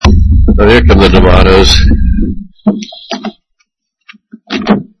Oh, here come the tomatoes.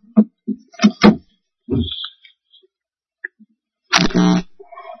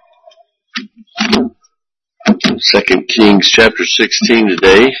 Second Kings chapter 16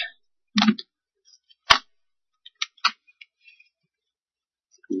 today.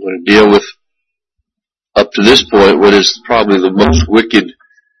 I'm going to deal with, up to this point, what is probably the most wicked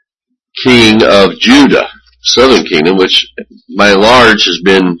king of Judah, southern kingdom, which by and large has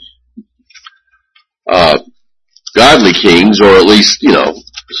been godly kings, or at least,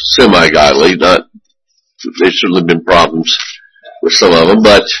 semi-godly. There's certainly been problems with some of them,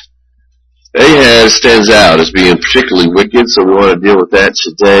 but Ahaz stands out as being particularly wicked, so we want to deal with that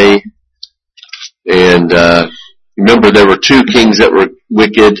today. And remember, there were two kings that were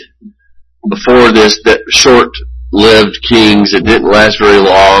wicked before this, that short-lived kings that didn't last very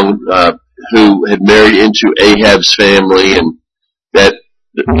long, who had married into Ahab's family, and that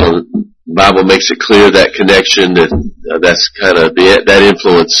the Bible makes it clear that connection, that's kind of that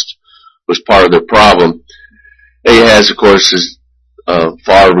influence was part of their problem. Ahaz, of course, is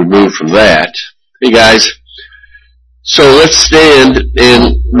far removed from that. Hey guys, so let's stand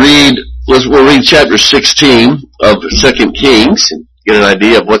and read. We'll read chapter 16 of 2 Kings and get an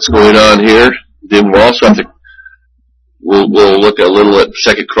idea of what's going on here. Then we'll also have to we'll look a little at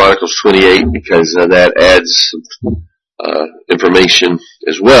 2 Chronicles 28 because that adds some information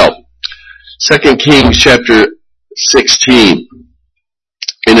as well. 2 Kings chapter 16.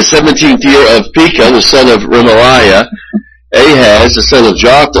 In the 17th year of Pekah, the son of Remaliah, Ahaz, the son of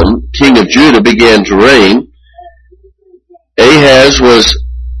Jotham, king of Judah, began to reign. Ahaz was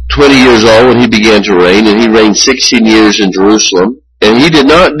 20 years old when he began to reign, and he reigned 16 years in Jerusalem. And he did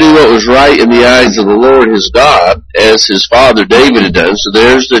not do what was right in the eyes of the Lord his God, as his father David had done. So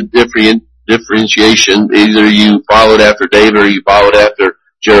there's the differentiation. Either you followed after David or you followed after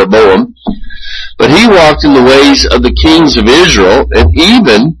Jeroboam. But he walked in the ways of the kings of Israel, and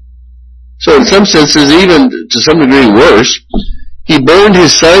even, so in some senses, even to some degree worse, he burned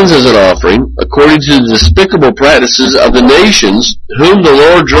his sons as an offering, according to the despicable practices of the nations, whom the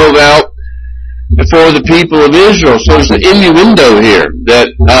Lord drove out before the people of Israel. So there's an innuendo here,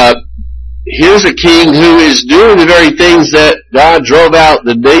 that here's a king who is doing the very things that God drove out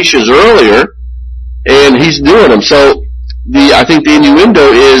the nations earlier, and he's doing them. So I think the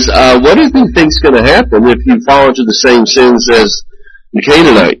innuendo is, what do you think's going to happen if you fall into the same sins as the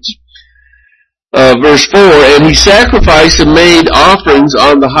Canaanites? Verse 4, and he sacrificed and made offerings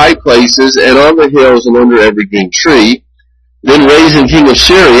on the high places and on the hills and under every green tree. Then Rezin, king of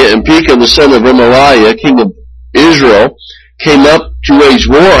Syria, and Pekah, the son of Remaliah, king of Israel, came up to wage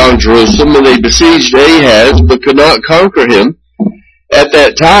war on Jerusalem, and they besieged Ahaz, but could not conquer him. At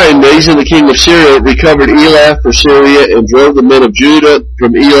that time, Rezin, the king of Syria, recovered Elath for Syria, and drove the men of Judah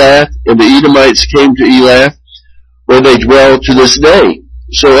from Elath, and the Edomites came to Elath, where they dwell to this day.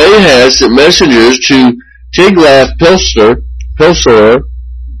 So Ahaz sent messengers to Tiglath-Pileser,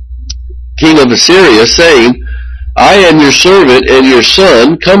 king of Assyria, saying, I am your servant and your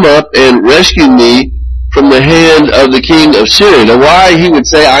son. Come up and rescue me from the hand of the king of Syria. Now, why he would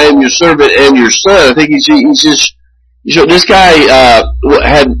say, I am your servant and your son, I think he's just, this guy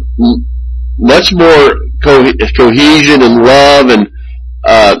had much more cohesion and love and,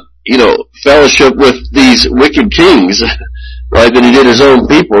 fellowship with these wicked kings, right, than he did his own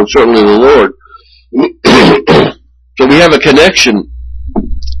people, and certainly the Lord. So we have a connection.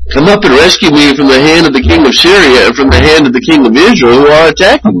 Come up and rescue me from the hand of the king of Syria and from the hand of the king of Israel who are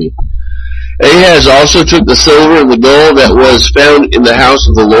attacking me. Ahaz also took the silver and the gold that was found in the house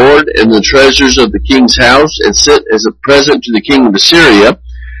of the Lord and the treasures of the king's house and sent as a present to the king of Assyria.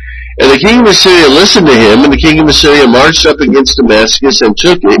 And the king of Assyria listened to him, and the king of Assyria marched up against Damascus and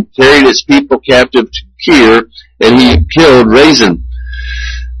took it, carried its people captive to Kir, and he killed Rezin.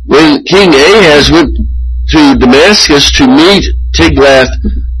 When King Ahaz went to Damascus to meet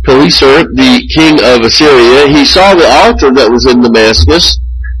Tiglath-Pileser, the king of Assyria, he saw the altar that was in Damascus.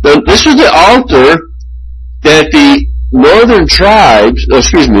 Now, this was the altar that the northern tribes,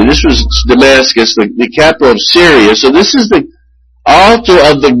 this was Damascus, the capital of Syria. So this is the altar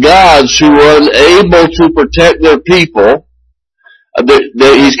of the gods who were unable to protect their people.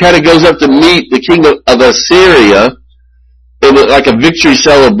 He kind of goes up to meet the king of Assyria in like a victory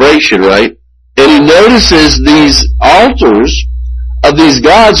celebration, right? And he notices these altars of these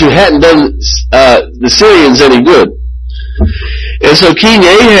gods who hadn't done the Syrians any good. And so King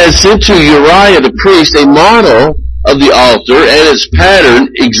Ahaz sent to Uriah the priest a model of the altar and its pattern,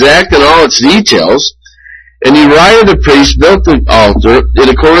 exact in all its details. And Uriah the priest built the altar in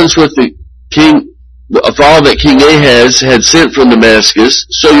accordance with the of all that King Ahaz had sent from Damascus.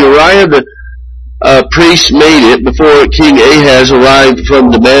 So Uriah the priest made it before King Ahaz arrived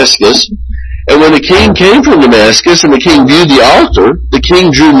from Damascus. And when the king came from Damascus and the king viewed the altar, the king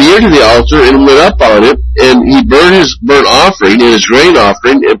drew near to the altar and went up on it, and he burned his burnt offering and his grain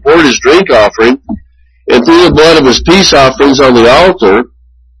offering and poured his drink offering and threw the blood of his peace offerings on the altar.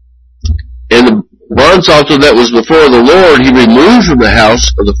 And the bronze altar that was before the Lord he removed from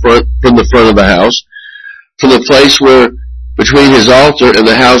the front of the house, from the place where between his altar and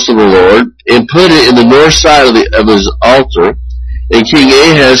the house of the Lord, and put it in the north side of his altar. And King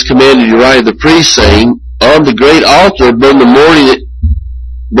Ahaz commanded Uriah the priest, saying, on the great altar burn the morning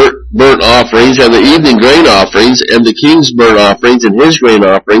burnt offerings and the evening grain offerings, and the king's burnt offerings and his grain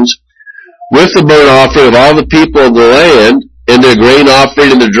offerings, with the burnt offering of all the people of the land, and their grain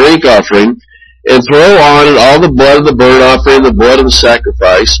offering and their drink offering, and throw on it all the blood of the burnt offering and the blood of the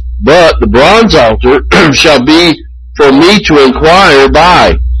sacrifice. But the bronze altar shall be for me to inquire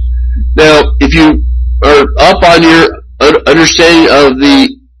by. Now, if you are up on your understanding of the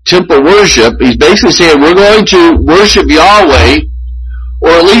temple worship, he's basically saying we're going to worship Yahweh, or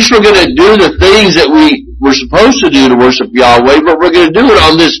at least we're going to do the things that we were supposed to do to worship Yahweh, but we're going to do it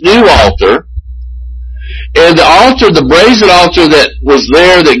on this new altar. And the altar, the brazen altar that was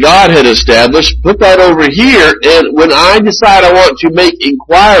there that God had established, put that over here, and when I decide I want to make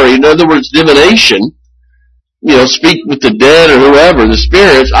inquiry, in other words, divination, speak with the dead or whoever, the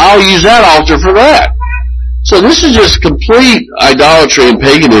spirits, I'll use that altar for that. So this is just complete idolatry and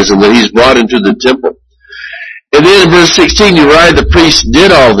paganism that he's brought into the temple. And then in verse 16, Uriah the priest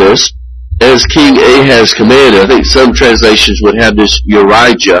did all this as King Ahaz commanded. I think some translations would have this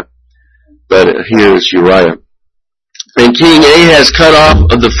Urijah, but here it's Uriah. And King Ahaz cut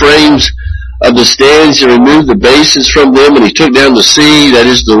off of the frames of the stands and removed the bases from them, and he took down the sea, that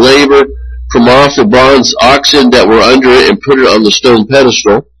is the laver, from off the bronze oxen that were under it, and put it on the stone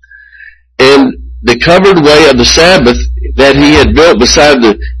pedestal. And the covered way of the Sabbath that he had built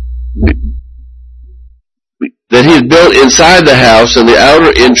inside the house, and the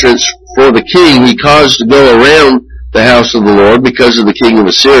outer entrance for the king he caused to go around the house of the Lord because of the king of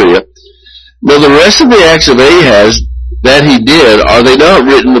Assyria. Now the rest of the acts of Ahaz that he did, are they not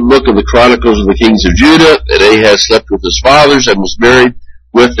written in the book of the Chronicles of the kings of Judah? And Ahaz slept with his fathers and was buried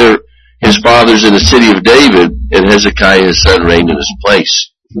with his fathers in the city of David, and Hezekiah his son reigned in his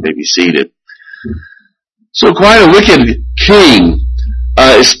place. You may be seated. So quite a wicked king,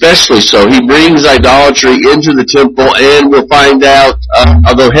 especially so. He brings idolatry into the temple, and we'll find out,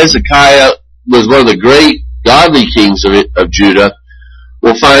 although Hezekiah was one of the great godly kings of Judah,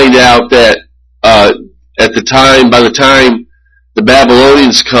 we'll find out that by the time the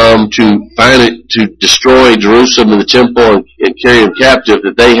Babylonians come to destroy Jerusalem and the temple and carry them captive,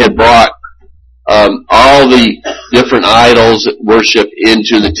 that they had brought all the different idols worship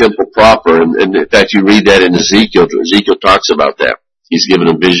into the temple proper. And in fact, you read that in Ezekiel. Ezekiel talks about that. He's given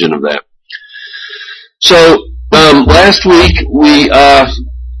a vision of that. So, last week we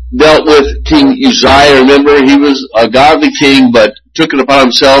dealt with King Uzziah. Remember, he was a godly king, but took it upon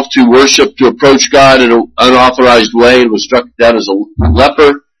himself to worship, to approach God in an unauthorized way, and was struck down as a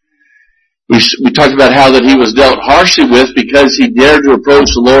leper. We talked about how that he was dealt harshly with because he dared to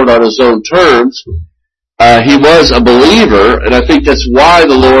approach the Lord on his own terms. He was a believer, and I think that's why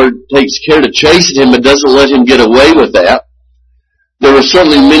the Lord takes care to chasten him and doesn't let him get away with that. There were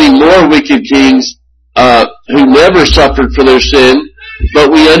certainly many more wicked kings who never suffered for their sin,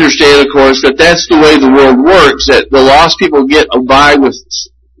 but we understand, of course, that that's the way the world works, that the lost people get by with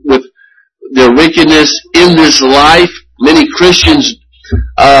their wickedness in this life. Many Christians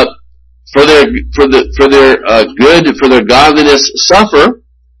for their good, for their godliness, suffer.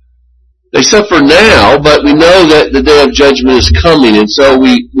 They suffer now, but we know that the day of judgment is coming, and so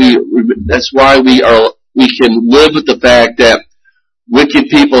that's why we can live with the fact that wicked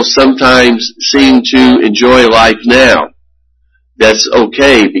people sometimes seem to enjoy life now. That's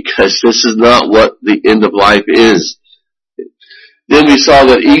okay, because this is not what the end of life is. Then we saw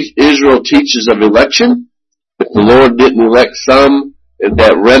that Israel teaches of election. If the Lord didn't elect some, and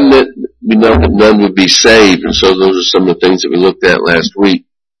that remnant, we know that none would be saved. And so those are some of the things that we looked at last week.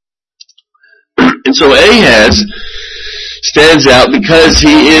 And so Ahaz stands out because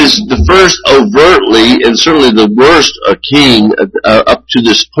he is the first overtly and certainly the worst king up to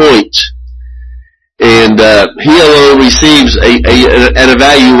this point. And he alone receives an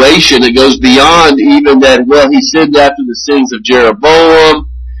evaluation that goes beyond even that, well, he sinned after the sins of Jeroboam.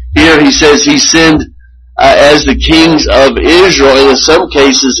 Here he says he sinned as the kings of Israel, and in some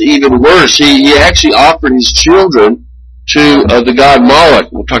cases even worse. He actually offered his children to the god Moloch.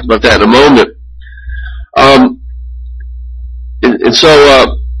 We'll talk about that in a moment. And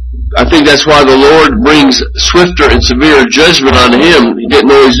so, I think that's why the Lord brings swifter and severer judgment on him. He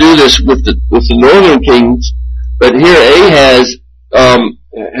didn't always do this with the northern kings, but here Ahaz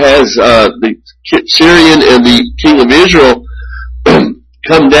has the Syrian and the king of Israel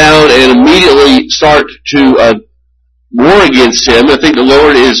come down and immediately start to war against him. I think the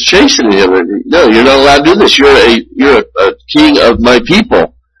Lord is chastening him. No, you're not allowed to do this. You're a king of my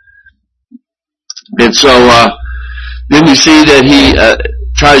people. And so then we see that he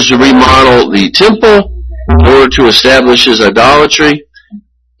tries to remodel the temple in order to establish his idolatry.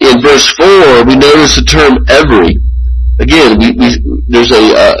 In verse 4, we notice the term every. Again,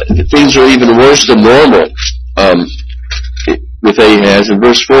 things are even worse than normal with Ahaz. In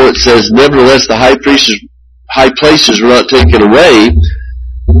verse 4 it says, nevertheless the high places were not taken away.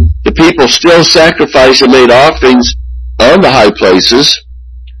 The people still sacrificed and made offerings on the high places.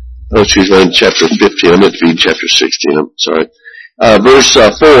 Oh, excuse me, in chapter 15. I meant to read chapter 16. I'm sorry. Verse 4.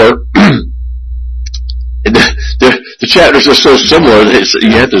 The chapters are so similar that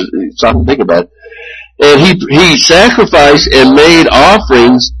you have to stop and think about it. And he sacrificed and made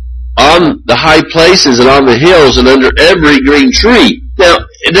offerings on the high places and on the hills and under every green tree. Now,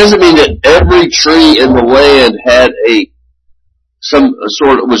 it doesn't mean that every tree in the land had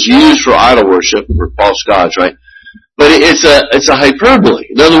was used for idol worship or false gods, right? But it's a hyperbole.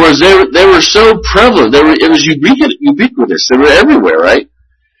 In other words, they were so prevalent. It was ubiquitous. They were everywhere, right?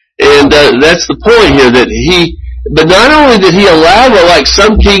 And that's the point here but not only did he allow it like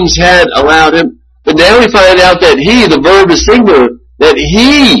some kings had allowed him, but now we find out that the verb is singular, that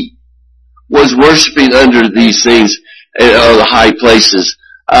he was worshiping under these things, the high places.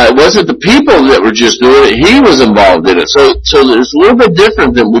 It wasn't the people that were just doing it. He was involved in it. So it's a little bit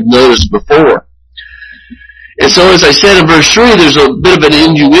different than we've noticed before. And so as I said in verse 3, there's a bit of an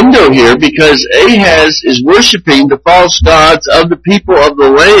innuendo here because Ahaz is worshiping the false gods of the people of the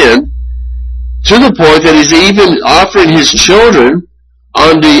land to the point that he's even offering his children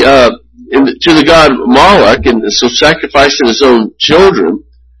to the god Moloch, and so sacrificing his own children.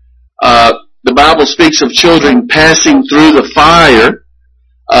 The Bible speaks of children passing through the fire.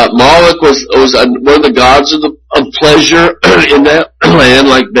 Moloch was one of the gods of pleasure in that land,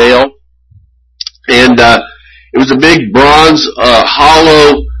 like Baal. And it was a big bronze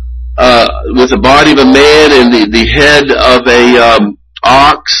hollow with the body of a man and the head of a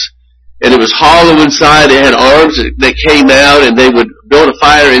ox. And it was hollow inside. It had arms that came out, and they would build a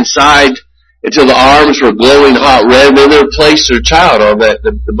fire inside until the arms were glowing hot red. And then they would place their child on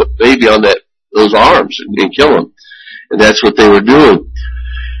the baby on those arms and kill him. And that's what they were doing.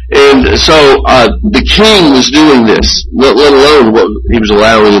 And so the king was doing this, let alone what he was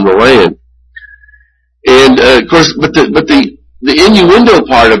allowing in the land. And of course, but the innuendo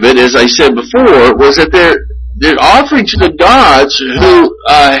part of it, as I said before, was that they're offering to the gods who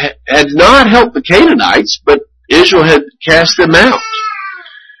had not helped the Canaanites, but Israel had cast them out.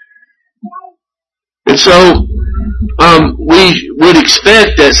 And so we would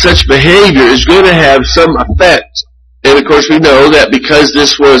expect that such behavior is going to have some effect. And of course we know that because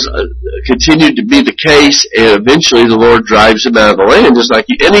this was continued to be the case, and eventually the Lord drives them out of the land, just like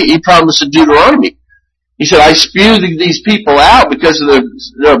he promised in Deuteronomy. He said, I spew these people out because of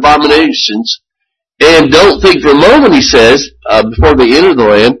their abominations. And don't think for a moment, he says, before they enter the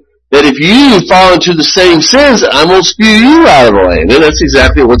land, that if you fall into the same sins, I'm going to spew you out of the land. And that's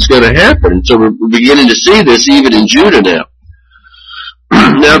exactly what's going to happen. So we're beginning to see this even in Judah now.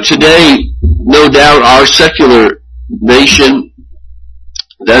 Now today, no doubt our secular nation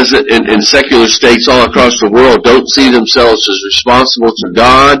doesn't, and secular states all across the world don't see themselves as responsible to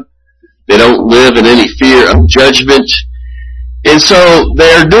God. They don't live in any fear of judgment. And so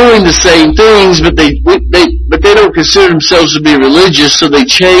they're doing the same things, but they don't consider themselves to be religious, so they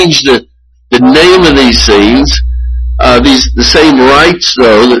change the name of these things. The same rites,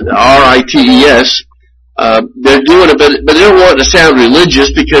 though, R-I-T-E-S, they're doing it, but they don't want to sound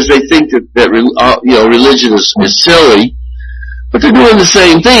religious because they think that religion is silly. But they're doing the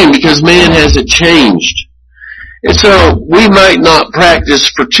same thing because man hasn't changed. And so we might not practice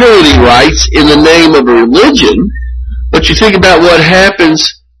fertility rites in the name of a religion, but you think about what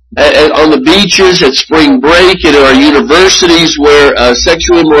happens on the beaches at spring break and at our universities where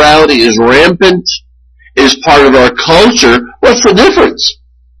sexual immorality is rampant, is part of our culture. What's the difference?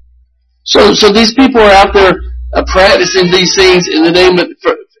 So these people are out there practicing these things in the name of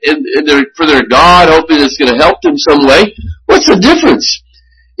for their God, hoping it's going to help them some way. What's the difference?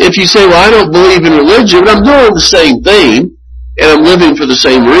 If you say, well, I don't believe in religion, but I'm doing the same thing, and I'm living for the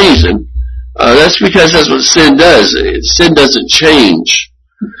same reason, that's because that's what sin does. Sin doesn't change.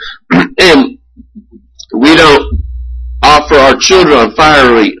 And We don't offer our children on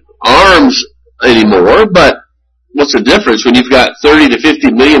fiery arms anymore, but what's the difference when you've got 30 to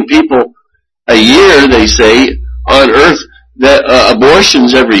 50 million people a year, they say, on earth, that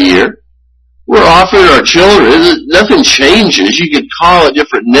abortions every year? We're offering our children, nothing changes. You could call it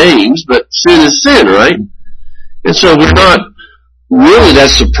different names, but sin is sin, right? And so we're not really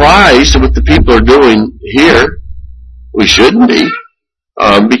that surprised at what the people are doing here. We shouldn't be,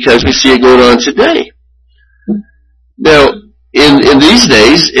 because we see it going on today. Now, in these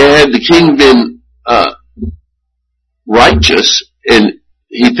days, had the king been righteous and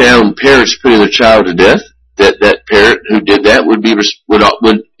he found parents putting their child to death, that parent who did that would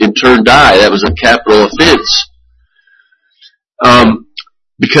in turn die. That was a capital offense.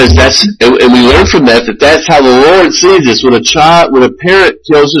 Because and we learn from that's how the Lord sees this. When a parent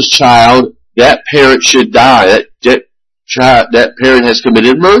kills his child, that parent should die. That parent has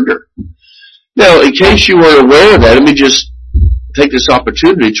committed murder. Now, in case you weren't aware of that, let me just take this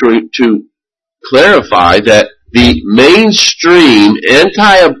opportunity to clarify that the mainstream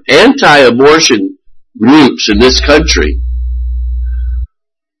anti-abortion groups in this country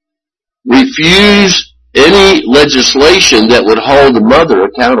refuse any legislation that would hold the mother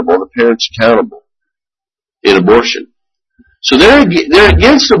accountable, the parents accountable in abortion. So they're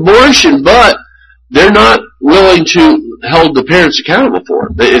against abortion, but they're not willing to hold the parents accountable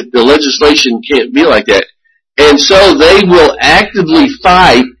for it. The legislation can't be like that. And so they will actively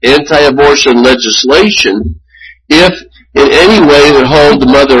fight anti-abortion legislation if in any way it would hold the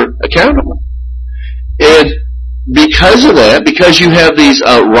mother accountable. And because of that, because you have these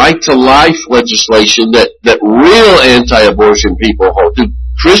right-to-life legislation that real anti-abortion people hold,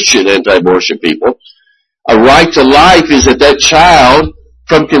 Christian anti-abortion people, a right to life is that child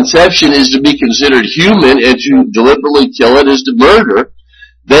from conception is to be considered human, and to deliberately kill it is to murder.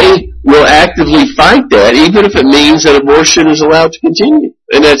 They will actively fight that, even if it means that abortion is allowed to continue.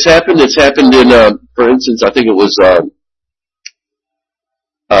 And that's happened. It's happened in, for instance, I think it was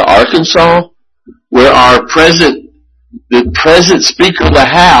Arkansas, where the present Speaker of the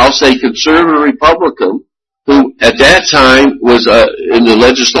House, a conservative Republican, who at that time was in the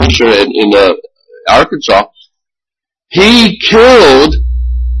legislature in Arkansas, he killed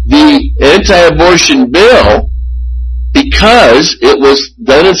the anti-abortion bill because it was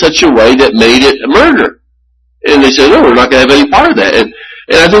done in such a way that made it a murder. And they said, no, we're not going to have any part of that. And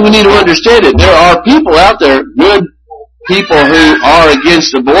I think we need to understand it. There are people out there, good people who are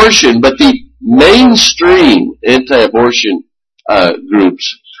against abortion, but the mainstream anti-abortion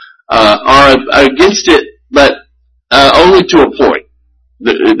groups are against it, but only to a point.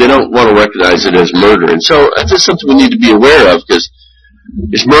 They don't want to recognize it as murder. And so that's just something we need to be aware of, because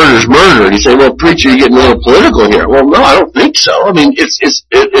it's murder's murder. And you say, well, preacher, you're getting a little political here. Well, no, I don't think so. I mean,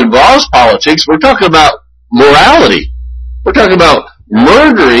 it involves politics. We're talking about morality. We're talking about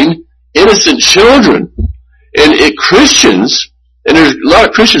murdering innocent children. And Christians, and there's a lot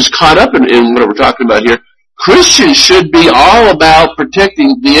of Christians caught up in what we're talking about here, Christians should be all about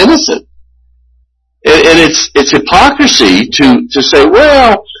protecting the innocent. And it's hypocrisy to say,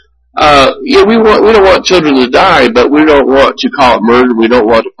 well, yeah, we don't want children to die, but we don't want to call it murder. We don't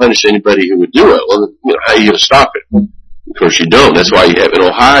want to punish anybody who would do it. Well, how are you going to stop it? Of course you don't. That's why you have in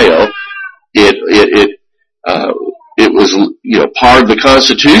Ohio, it was, part of the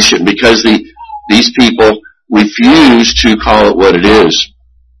Constitution, because these people refuse to call it what it is.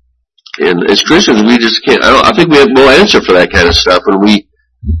 And as Christians, we just can't. I think we have no answer for that kind of stuff, and we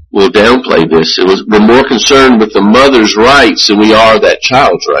will downplay this. We're more concerned with the mother's rights than we are that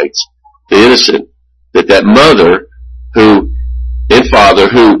child's rights, the innocent. That mother and father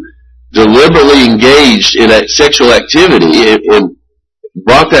who deliberately engaged in that sexual activity and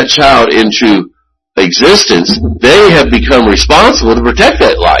brought that child into existence, they have become responsible to protect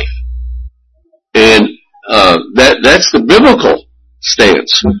that life. And that's the biblical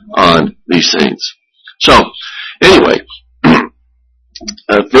stance on these things. So, anyway,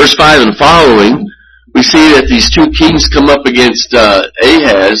 verse 5 and following, we see that these two kings come up against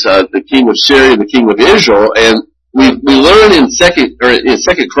Ahaz, the king of Syria and the king of Israel, and we learn in Second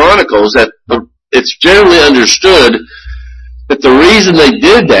Chronicles that it's generally understood that the reason they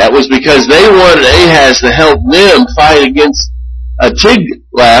did that was because they wanted Ahaz to help them fight against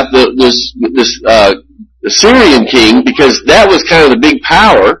Tiglath, the Syrian king, because that was kind of the big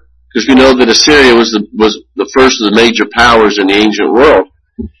power, because we know that Assyria was the first of the major powers in the ancient world.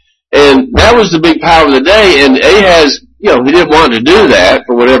 And that was the big power of the day, and Ahaz, he didn't want to do that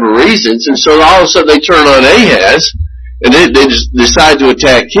for whatever reasons, and so all of a sudden they turn on Ahaz, and they just decide to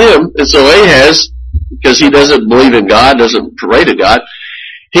attack him, and so Ahaz, because he doesn't believe in God, doesn't pray to God,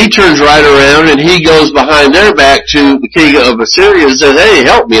 he turns right around and he goes behind their back to the king of Assyria and says, hey,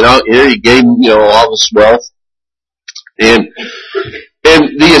 help me. And here he gave him, all this wealth. And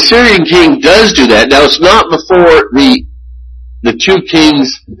the Assyrian king does do that. Now, it's not before the two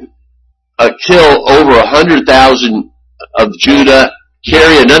kings kill over 100,000 of Judah,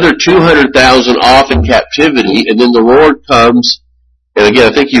 carry another 200,000 off in captivity, and then the Lord comes, and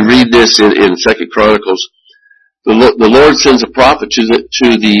again, I think you read this in 2 Chronicles. The Lord sends a prophet to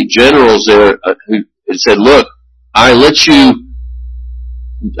the generals there and said, look, I let you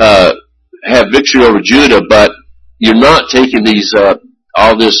have victory over Judah, but you're not taking these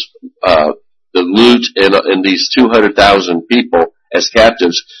all this the loot and these 200,000 people as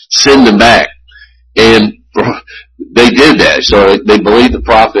captives. Send them back. And they did that. So they believed the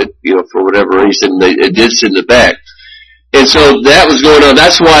prophet, for whatever reason, they did send it back. And so that was going on.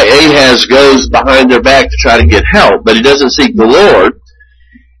 That's why Ahaz goes behind their back to try to get help, but he doesn't seek the Lord.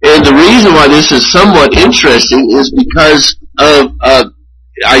 And the reason why this is somewhat interesting is because of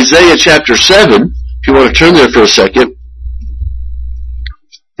Isaiah chapter 7. If you want to turn there for a second,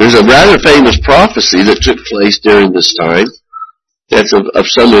 there's a rather famous prophecy that took place during this time that's of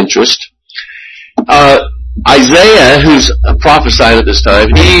some interest. Isaiah, who's prophesied at this time,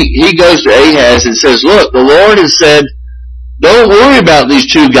 he goes to Ahaz and says, look, the Lord has said, don't worry about these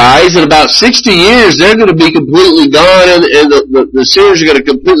two guys. In about 60 years, they're going to be completely gone, and the Syrians are going to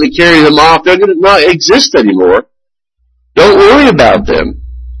completely carry them off. They're going to not exist anymore. Don't worry about them.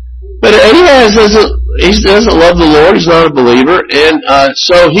 But Ahaz doesn't love the Lord. He's not a believer, and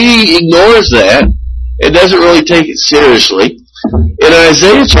so he ignores that and doesn't really take it seriously. In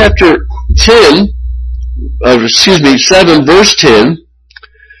Isaiah chapter 7, verse 10,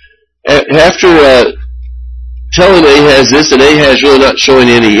 after telling Ahaz this, and Ahaz really not showing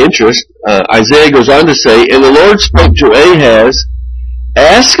any interest, Isaiah goes on to say, and the Lord spoke to Ahaz,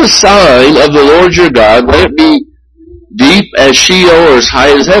 ask a sign of the Lord your God, let it be deep as Sheol or as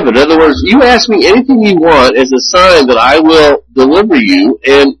high as heaven. In other words, you ask me anything you want as a sign that I will deliver you,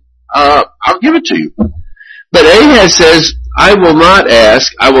 and I'll give it to you. But Ahaz says, I will not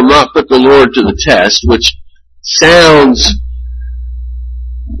ask, I will not put the Lord to the test, which sounds,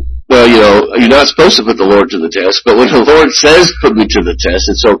 well, you're not supposed to put the Lord to the test, but when the Lord says put me to the test,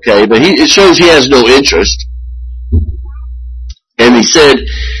 it's okay. But it shows he has no interest. And he said,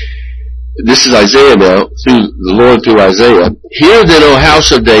 this is Isaiah now, through the Lord through Isaiah, hear then, O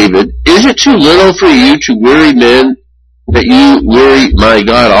house of David, is it too little for you to weary men, that you weary my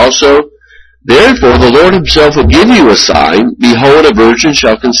God also? Therefore the Lord himself will give you a sign. Behold, a virgin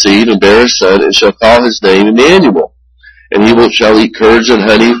shall conceive and bear a son, and shall call his name Emmanuel. And he shall eat curds and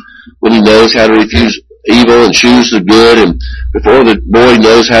honey when he knows how to refuse evil and choose the good. And before the boy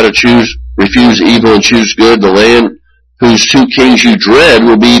knows how to refuse evil and choose good, the land whose two kings you dread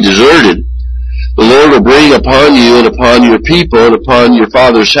will be deserted. The Lord will bring upon you and upon your people and upon your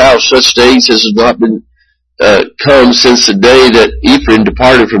father's house such days as has not been come since the day that Ephraim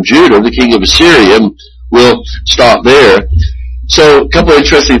departed from Judah. The king of Assyria will stop there. So a couple of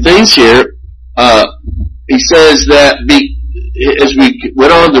interesting things here. He says that as we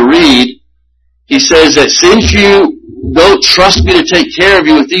went on to read, he says that since you don't trust me to take care of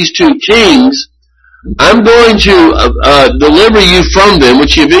you with these two kings, I'm going to deliver you from them,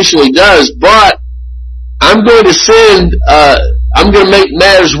 which he eventually does, but I'm going to make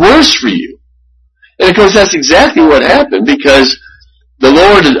matters worse for you. And of course that's exactly what happened, because the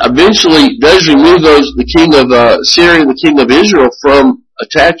Lord eventually does remove the king of Syria and the king of Israel from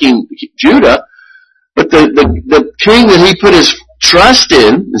attacking Judah, but the king that he put his trust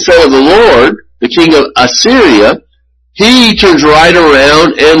in, instead of the Lord, the king of Assyria, he turns right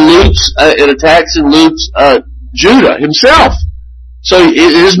around and loots and attacks and loots Judah himself. So it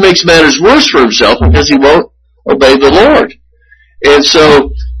just makes matters worse for himself because he won't obey the Lord. And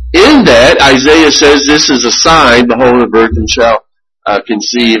so in that, Isaiah says this is a sign, behold, a virgin shall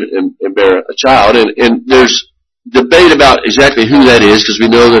conceive and bear a child. And there's debate about exactly who that is, because we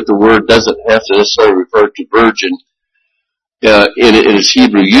know that the word doesn't have to necessarily refer to virgin in its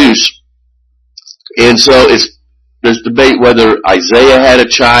Hebrew use. And so there's debate whether Isaiah had a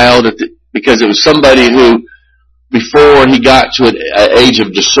child, because it was somebody who, before he got to an age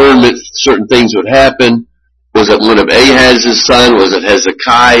of discernment, certain things would happen. Was it one of Ahaz's son? Was it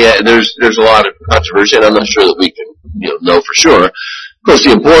Hezekiah? And there's a lot of controversy, and I'm not sure that we can know for sure. Of course,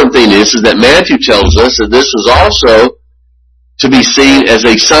 the important thing is that Matthew tells us that this was also to be seen as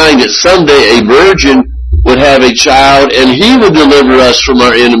a sign that someday a virgin would have a child, and he would deliver us from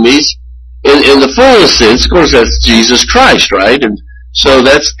our enemies in the fullest sense. Of course, that's Jesus Christ, right? And so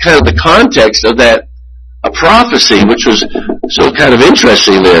that's kind of the context of that prophecy, which was So kind of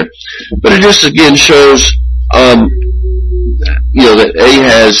interesting there. But it just again shows, that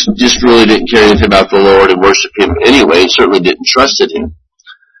Ahaz just really didn't care anything about the Lord and worship him anyway, and certainly didn't trust in him.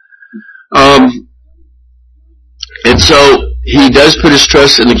 And so he does put his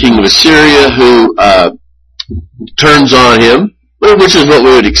trust in the king of Assyria, who turns on him, which is what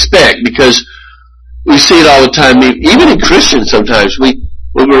we would expect, because we see it all the time. Even in Christians sometimes, when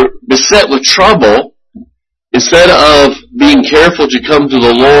we're beset with trouble, instead of being careful to come to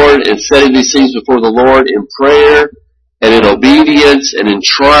the Lord and setting these things before the Lord in prayer and in obedience and in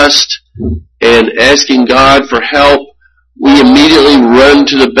trust and asking God for help, we immediately run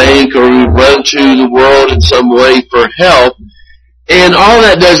to the bank or we run to the world in some way for help. And all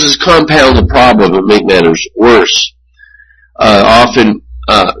that does is compound the problem and make matters worse. Often,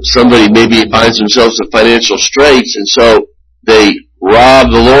 somebody maybe finds themselves in financial straits, and so they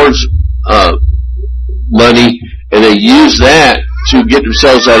rob the Lord's money, and they use that to get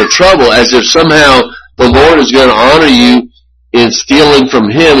themselves out of trouble, as if somehow the Lord is going to honor you in stealing from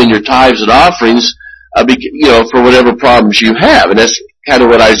Him in your tithes and offerings, for whatever problems you have. And that's kind of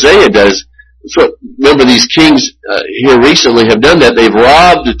what Isaiah does. So remember, these kings here recently have done that. They've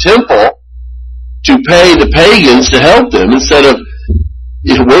robbed the temple to pay the pagans to help them, instead of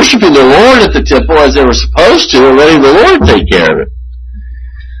worshiping the Lord at the temple as they were supposed to, and letting the Lord take care of it.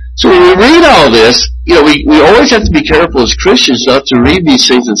 So when we read all this, we always have to be careful as Christians not to read these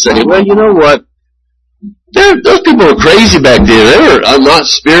things and say, well, you know what? Those people were crazy back then. They were not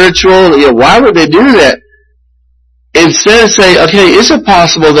spiritual. Why would they do that? Instead of say, okay, is it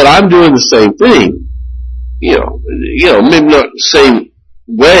possible that I'm doing the same thing? Maybe not the same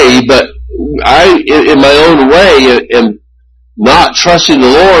way, but I, in my own way, am not trusting the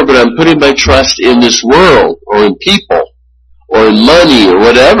Lord, but I'm putting my trust in this world, or in people, or in money, or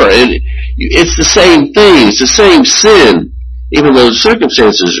whatever. And it's the same thing. It's the same sin, even though the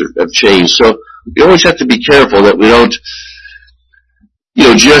circumstances have changed. So we always have to be careful that we don't,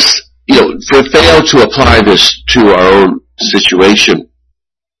 fail to apply this to our own situation.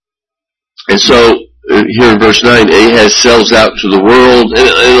 And so, here in verse 9, Ahaz sells out to the world, and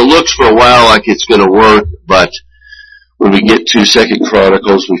it looks for a while like it's going to work, but when we get to 2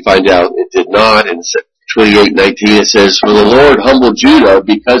 Chronicles, we find out it did not. In 28:19, it says, "For the Lord humbled Judah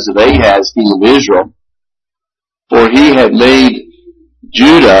because of Ahaz, king of Israel, for he had made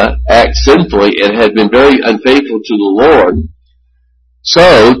Judah act sinfully and had been very unfaithful to the Lord.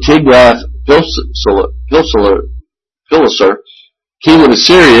 So Tiglath-Pileser, king of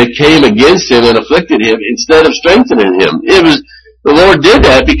Assyria, came against him and afflicted him instead of strengthening him." The Lord did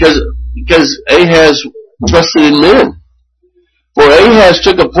that because Ahaz trusted in men. For Ahaz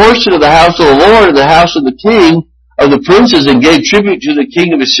took a portion of the house of the Lord and the house of the king of the princes and gave tribute to the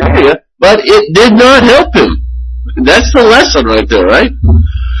king of Assyria, but it did not help him. That's the lesson right there, right?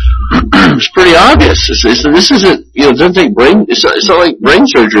 It's pretty obvious. This isn't, it doesn't take it's not like brain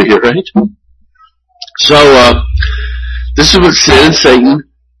surgery here, right? So, this is what sin and Satan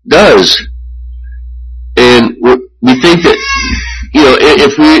does. And we think that,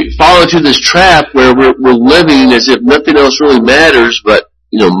 if we fall into this trap where we're living as if nothing else really matters but,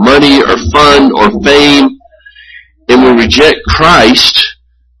 money or fun or fame, and we reject Christ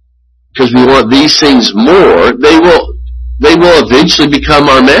because we want these things more, they will eventually become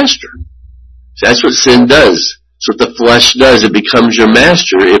our master. That's what sin does. That's what the flesh does. It becomes your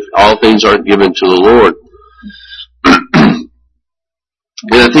master if all things aren't given to the Lord.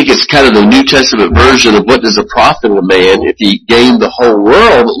 And I think it's kind of the New Testament version of what does it profit a man if he gained the whole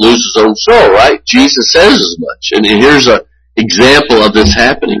world but lose his own soul, right? Jesus says as much. And here's an example of this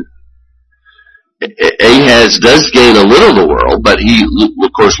happening. Ahaz does gain a little of the world, but he,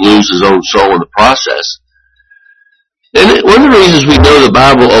 of course, loses his own soul in the process. And one of the reasons we know the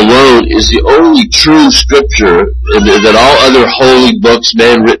Bible alone is the only true scripture, and that all other holy books,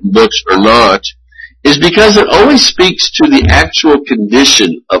 man-written books, are not, is because it always speaks to the actual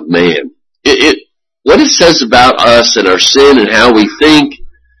condition of man. What it says about us and our sin and how we think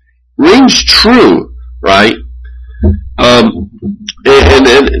rings true, right? And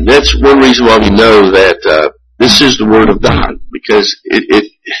that's one reason why we know that this is the Word of God, because it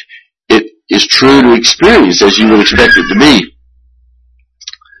is true to experience as you would expect it to be.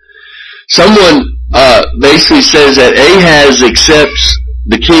 Someone basically says that Ahaz accepts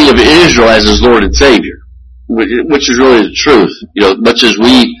the king of Israel as his Lord and Savior, which is really the truth. Much as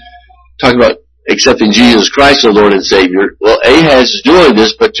we talk about accepting Jesus Christ as Lord and Savior, well, Ahaz is doing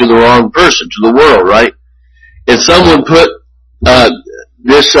this, but to the wrong person, to the world, right? And someone put a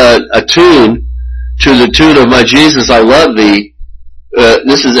tune to the tune of "My Jesus, I Love Thee,"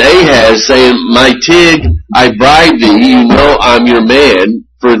 this is Ahaz saying, "My Tig, I bribe thee, you know I'm your man.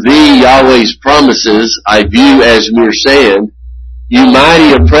 For thee Yahweh's promises I view as mere sand. You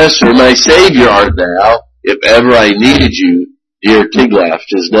mighty oppressor, my Savior art thou. If ever I needed you, dear Tiglath,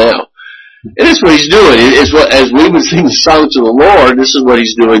 'tis now." And that's what he's doing. It's what, as we would sing the song to the Lord, this is what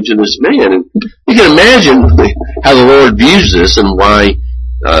he's doing to this man. And you can imagine how the Lord views this and why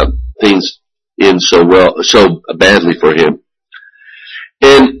things end so badly for him.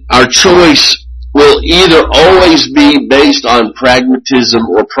 And our choice will either always be based on pragmatism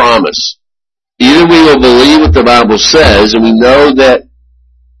or promise. Either we will believe what the Bible says, and we know that,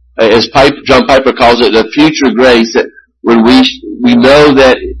 as John Piper calls it, the future grace, that when we know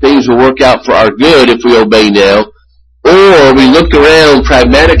that things will work out for our good if we obey now, or we look around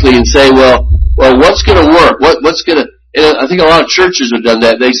pragmatically and say, well, what's going to work? What's going to? And I think a lot of churches have done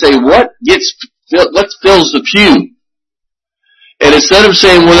that. They say, what fills the pew? And instead of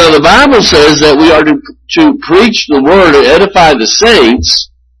saying, well, now the Bible says that we are to preach the word and edify the saints,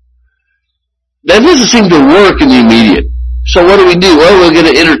 that doesn't seem to work in the immediate. So what do? Well, we're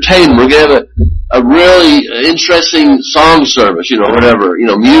going to entertain them. We're going to have a really interesting song service, whatever,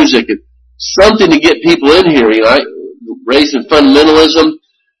 music, something to get people in here, raised in fundamentalism,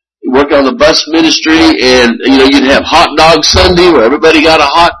 work on the bus ministry, and, you'd have hot dog Sunday where everybody got a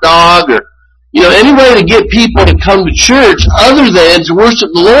hot dog, or, any way to get people to come to church other than to worship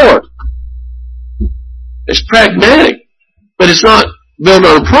the Lord. It's pragmatic, but it's not built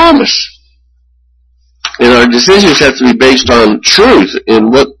on a promise. And our decisions have to be based on truth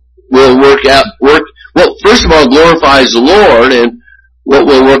and what will what first of all glorifies the Lord and what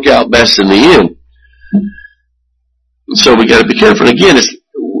will work out best in the end. And so we got to be careful. And again,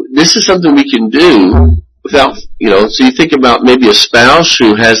 this is something we can do without, so you think about maybe a spouse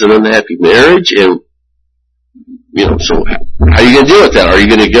who has an unhappy marriage, and, so how are you going to deal with that? Are you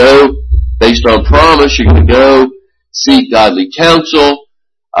going to go based on promise? You're going to go seek godly counsel,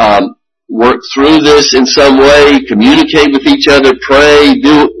 work through this in some way, communicate with each other, pray,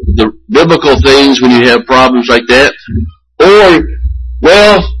 do the biblical things when you have problems like that? Or,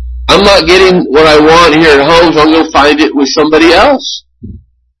 well, I'm not getting what I want here at home, so I'm going to find it with somebody else.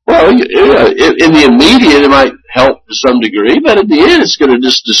 Well, in the immediate, it might help to some degree, but at the end, it's going to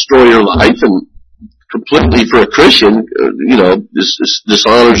just destroy your life, and completely, for a Christian, this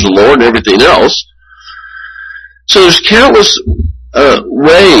dishonors the Lord and everything else. So there's countless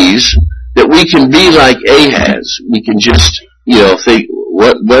ways that we can be like Ahaz. We can just, think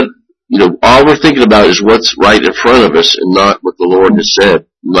all we're thinking about is what's right in front of us and not what the Lord has said,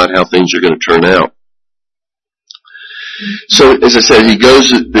 not how things are going to turn out. So, as I said, he goes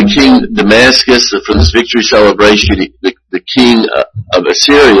to the king Damascus for this victory celebration. The king of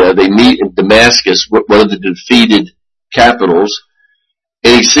Assyria, they meet in Damascus, one of the defeated capitals,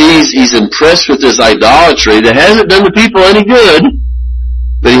 and he's impressed with this idolatry that hasn't done the people any good,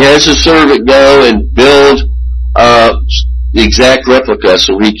 but he has his servant go and build the exact replica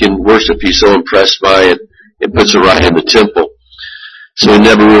so he can worship. He's so impressed by it and puts it right in the temple. So he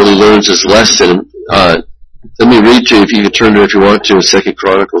never really learns his lesson. Let me read to you, if you can turn to it if you want to, 2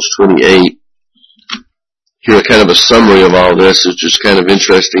 Chronicles 28. Here, kind of a summary of all this, which is kind of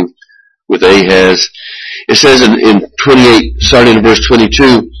interesting with Ahaz. It says in 28, starting in verse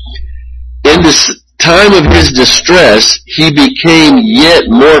 22, in this time of his distress, he became yet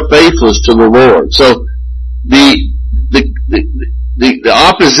more faithless to the Lord. So the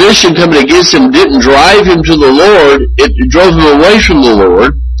opposition coming against him didn't drive him to the Lord, it drove him away from the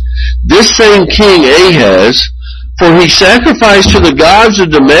Lord. This same king Ahaz, for he sacrificed to the gods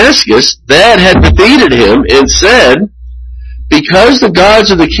of Damascus that had defeated him, and said, because the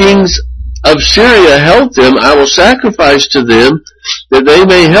gods of the kings of Syria helped them, I will sacrifice to them that they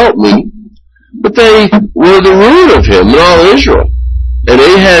may help me. But they were the ruin of him and all Israel. And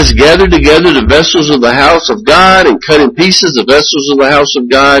Ahaz gathered together the vessels of the house of God and cut in pieces the vessels of the house of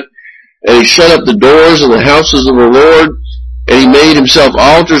God. And he shut up the doors of the houses of the Lord. And he made himself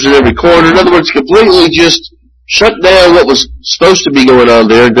altars in every corner. In other words, completely just shut down what was supposed to be going on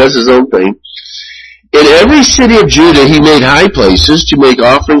there and does his own thing. In every city of Judah he made high places to make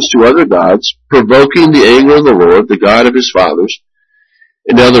offerings to other gods, provoking the anger of the Lord, the God of his fathers.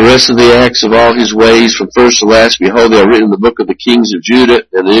 And now the rest of the acts of all his ways, from first to last, behold, they are written in the book of the kings of Judah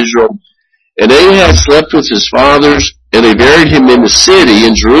and Israel. And Ahaz slept with his fathers, and they buried him in the city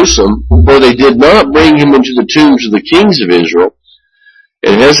in Jerusalem, for they did not bring him into the tombs of the kings of Israel.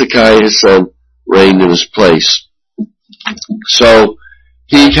 And Hezekiah his son reigned in his place. So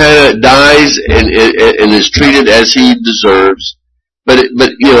he kind of dies and is treated as he deserves.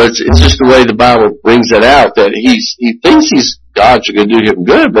 it's just the way the Bible brings that out, that he thinks God's going to do him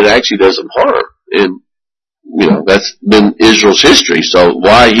good, but it actually does him harm. And, that's been Israel's history. So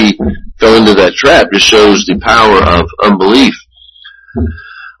why he fell into that trap just shows the power of unbelief.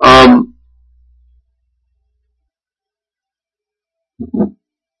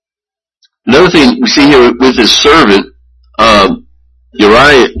 Another thing we see here with his servant,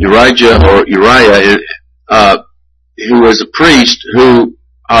 Uriah, who was a priest, who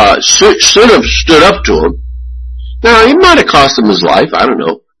should have stood up to him. Now, it might have cost him his life, I don't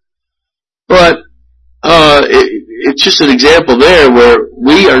know. But it's just an example there where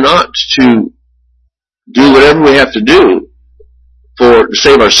we are not to do whatever we have to do to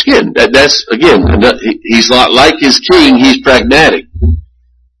save our skin. That's, again, he's not like his king, he's pragmatic.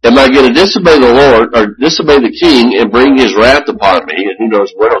 Am I going to disobey the Lord, or disobey the king, and bring his wrath upon me, and who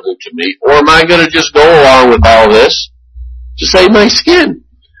knows what it'll do to me? Or am I going to just go along with all this to save my skin?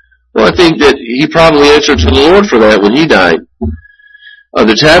 Well, I think that he probably answered to the Lord for that when he died.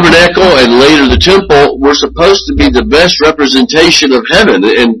 The tabernacle and later the temple were supposed to be the best representation of heaven.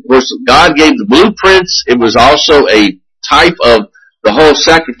 And God gave the blueprints. It was also a type of the whole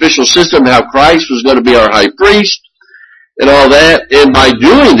sacrificial system, how Christ was going to be our high priest and all that. And by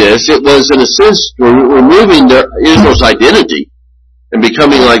doing this, it was in a sense removing Israel's identity and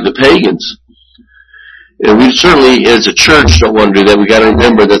becoming like the pagans. And we certainly, as a church, don't want to do that. We've got to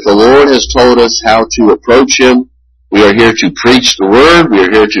remember that the Lord has told us how to approach him. We are here to preach the word. We are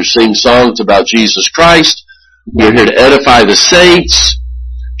here to sing songs about Jesus Christ. We are here to edify the saints,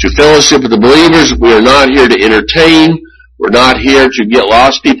 to fellowship with the believers. We are not here to entertain. We're not here to get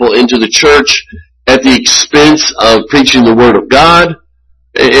lost people into the church at the expense of preaching the word of God.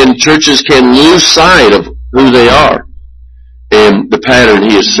 And churches can lose sight of who they are and the pattern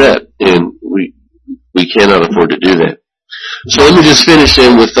he has set. And we cannot afford to do that. So let me just finish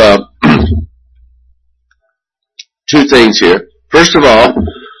in with two things here. First of all,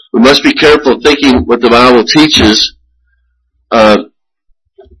 we must be careful of thinking what the Bible teaches.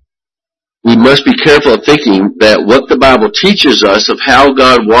 We must be careful of thinking that what the Bible teaches us of how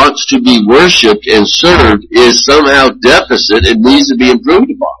God wants to be worshipped and served is somehow deficit and needs to be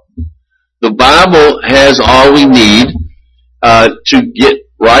improved upon. The Bible has all we need to get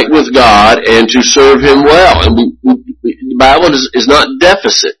right with God and to serve him well. And the Bible is not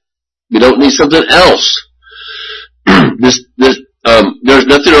deficit. We don't need something else. There's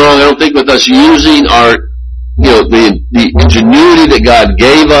nothing wrong, I don't think, with us using our, the ingenuity that God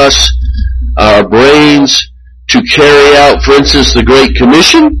gave us, our brains, to carry out, for instance, the Great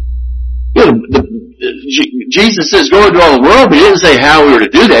Commission. Jesus says, go into all the world, but he didn't say how we were to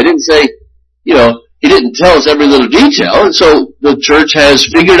do that. He didn't say, he didn't tell us every little detail. And so the church has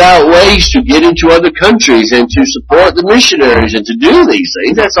figured out ways to get into other countries and to support the missionaries and to do these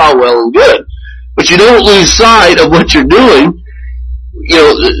things. That's all well and good. But you don't lose sight of what you're doing.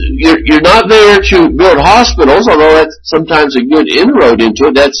 You're not there to build hospitals, although that's sometimes a good inroad into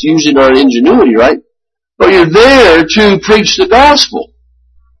it. That's using our ingenuity, right? But you're there to preach the gospel.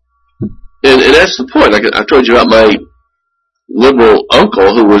 And that's the point. Like I told you about my liberal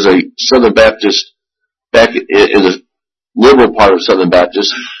uncle who was a Southern Baptist back in the liberal part of Southern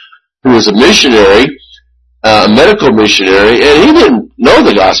Baptist, who was a missionary, a medical missionary, and he didn't know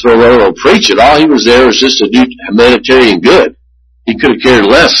the gospel or preach it. All he was there was just to do humanitarian good. He could have cared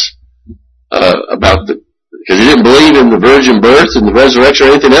less about because he didn't believe in the virgin birth and the resurrection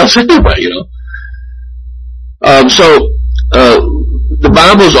or anything else anyway, the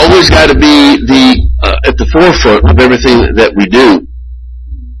Bible's always got to be at the forefront of everything that we do.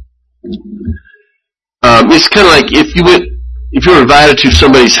 It's kind of like if you were invited to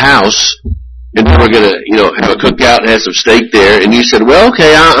somebody's house and they were going to, have a cookout and have some steak there, and you said, well,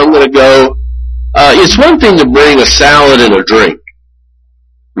 okay, I'm going to go. It's one thing to bring a salad and a drink.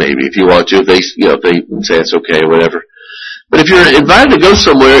 Maybe if you want to, if they say it's okay or whatever. But if you're invited to go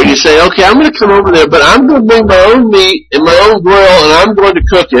somewhere and you say, okay, I'm going to come over there, but I'm going to bring my own meat and my own grill and I'm going to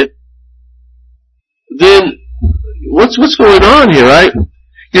cook it, then what's going on here, right?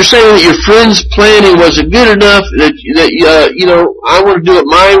 You're saying that your friend's planning wasn't good enough, that I want to do it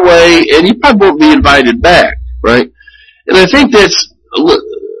my way, and you probably won't be invited back, right? And I think that's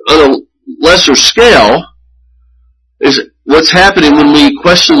on a lesser scale is what's happening when we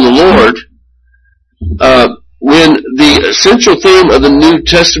question the Lord, when the central theme of the New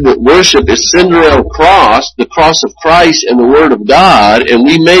Testament worship is Cinderella cross, the cross of Christ and the Word of God, and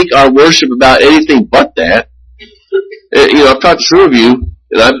we make our worship about anything but that. I've talked to some of you,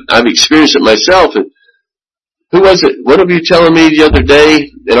 and I've experienced it myself. And who was it? One of you telling me the other day,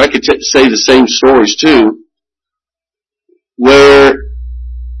 and I could say the same stories too, where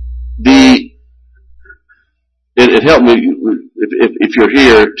it helped me, if you're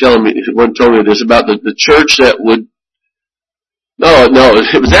here, if one told me this about the church that would, no,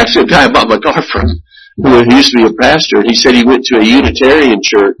 it was actually a guy I bought my car from, who used to be a pastor, and he said he went to a Unitarian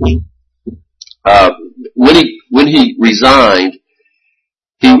church. When he resigned,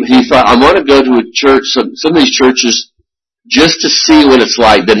 he thought, I want to go to a church, some of these churches, just to see what it's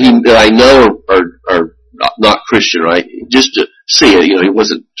like, that I know are not Christian, right? Just to see it, he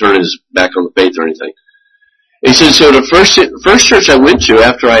wasn't turning his back on the faith or anything. He said, so the first church I went to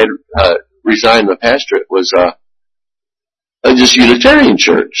after I had resigned my pastorate was just Unitarian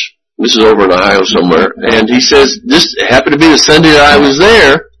church. This is over in Ohio somewhere. And he says, this happened to be the Sunday that I was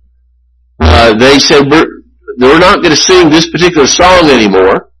there. They said, we're not going to sing this particular song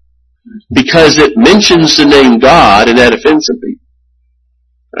anymore because it mentions the name God, and that offends some people.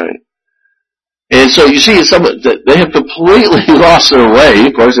 Right? And so you see, they have completely lost their way.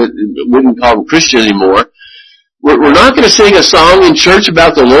 Of course, we wouldn't call them Christian anymore. We're not going to sing a song in church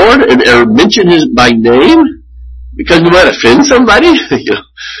about the Lord or mention His by name because we might offend somebody.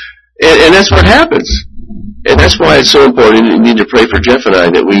 And that's what happens. And that's why it's so important. You need to pray for Jeff and I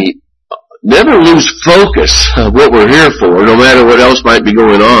that we never lose focus of what we're here for, no matter what else might be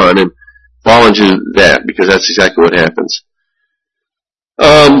going on, and fall into that, because that's exactly what happens.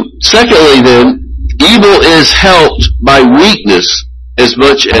 Secondly, then, evil is helped by weakness as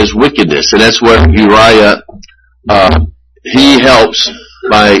much as wickedness, and that's where Uriah, he helps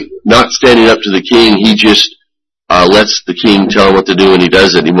by not standing up to the king. He just lets the king tell him what to do, and he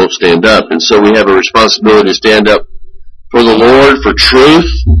does it. He won't stand up. And so we have a responsibility to stand up for the Lord, for truth.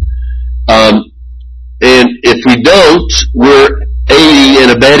 And if we don't, we're aiding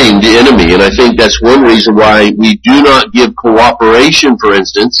and abetting the enemy. And I think that's one reason why we do not give cooperation, for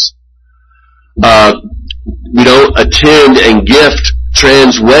instance. We don't attend and gift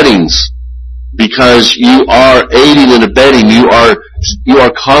trans weddings, because you are aiding and abetting. You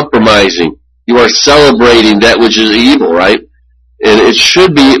are compromising. You are celebrating that which is evil, right? And it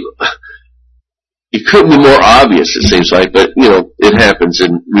couldn't be more obvious, it seems like, but, it happens,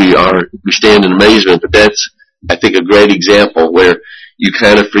 and we stand in amazement. But that's, I think, a great example where you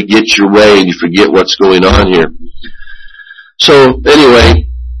kind of forget your way and you forget what's going on here. So, anyway,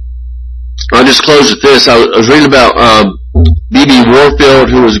 I'll just close with this. I was reading about B.B. Warfield,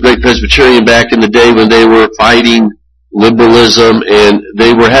 who was a great Presbyterian back in the day when they were fighting liberalism, and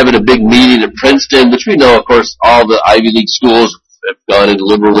they were having a big meeting in Princeton, which we know, of course, all the Ivy League schools have gone into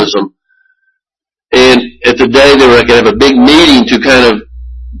liberalism. And at the day, they were going to have a big meeting to kind of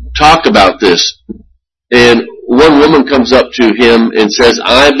talk about this. And one woman comes up to him and says,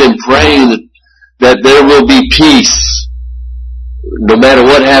 I've been praying that there will be peace. No matter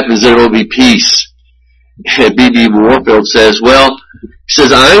what happens, there will be peace. And B.B. Warfield says,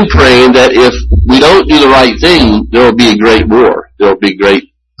 I'm praying that if we don't do the right thing, there will be a great war. There will be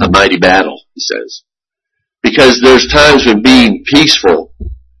a mighty battle, he says. Because there's times when being peaceful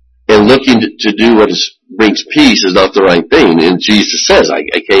and looking to do what brings peace is not the right thing. And Jesus says, I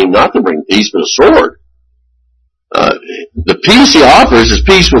came not to bring peace, but a sword. The peace he offers is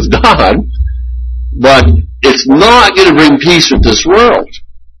peace with God, but it's not going to bring peace with this world.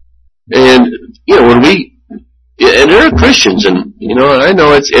 And, and there are Christians, and, I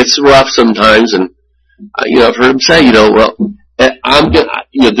know it's rough sometimes, and, I've heard them say, they're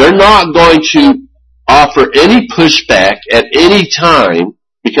not going to offer any pushback at any time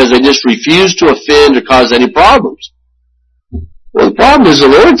because they just refuse to offend or cause any problems. Well, the problem is the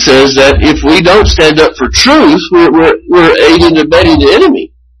Lord says that if we don't stand up for truth, we're aiding and abetting the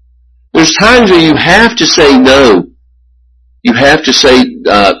enemy. There's times where you have to say no. You have to say,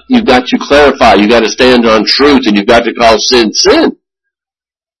 you've got to clarify, you've got to stand on truth, and you've got to call sin, sin.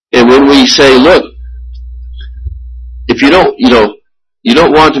 And when we say, look, if you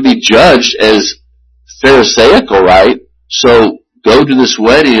don't want to be judged as pharisaical, right? So go to this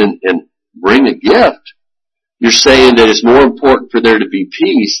wedding and bring a gift. You're saying that it's more important for there to be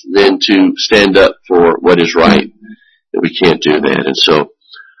peace than to stand up for what is right. And we can't do that. And so,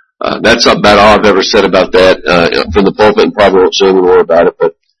 that's about all I've ever said about that, from the pulpit, and probably won't say any more about it,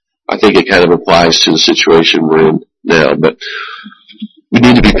 but I think it kind of applies to the situation we're in now. But we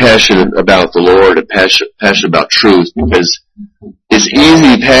need to be passionate about the Lord and passionate about truth, because it's easy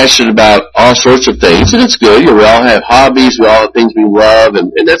to be passionate about all sorts of things, and it's good. We all have hobbies, we all have things we love,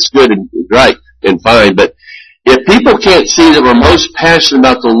 and that's good and right and fine. But if people can't see that we're most passionate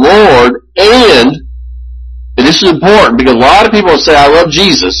about the Lord, and this is important, because a lot of people will say, I love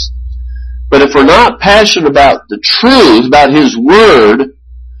Jesus, but if we're not passionate about the truth, about His Word,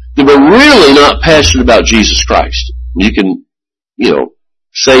 then we're really not passionate about Jesus Christ. You can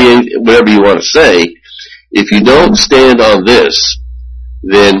say whatever you want to say. If you don't stand on this,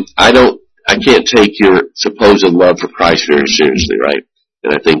 then I can't take your supposed love for Christ very seriously, right?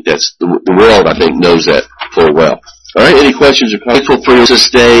 And I think that's the world, I think, knows that full well. All right, any questions or comments? Thankful for this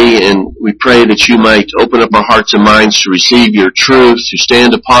day, and we pray that you might open up our hearts and minds to receive your truth, to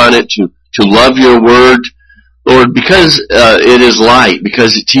stand upon it, to love your word, Lord, because it is light,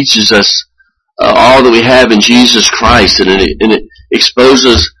 because it teaches us all that we have in Jesus Christ, and it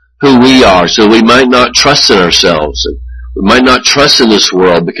exposes who we are, so we might not trust in ourselves, and we might not trust in this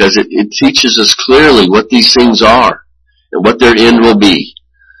world, because it teaches us clearly what these things are and what their end will be.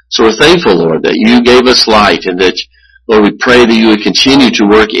 So we're thankful, Lord, that you gave us light, and that, Lord, we pray that you would continue to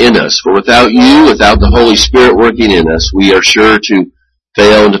work in us. For without you, without the Holy Spirit working in us, we are sure to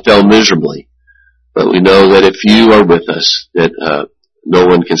fail and to fail miserably. But we know that if you are with us, that no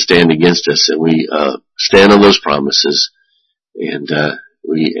one can stand against us, and we stand on those promises. And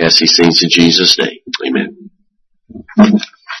we ask these things in Jesus' name. Amen.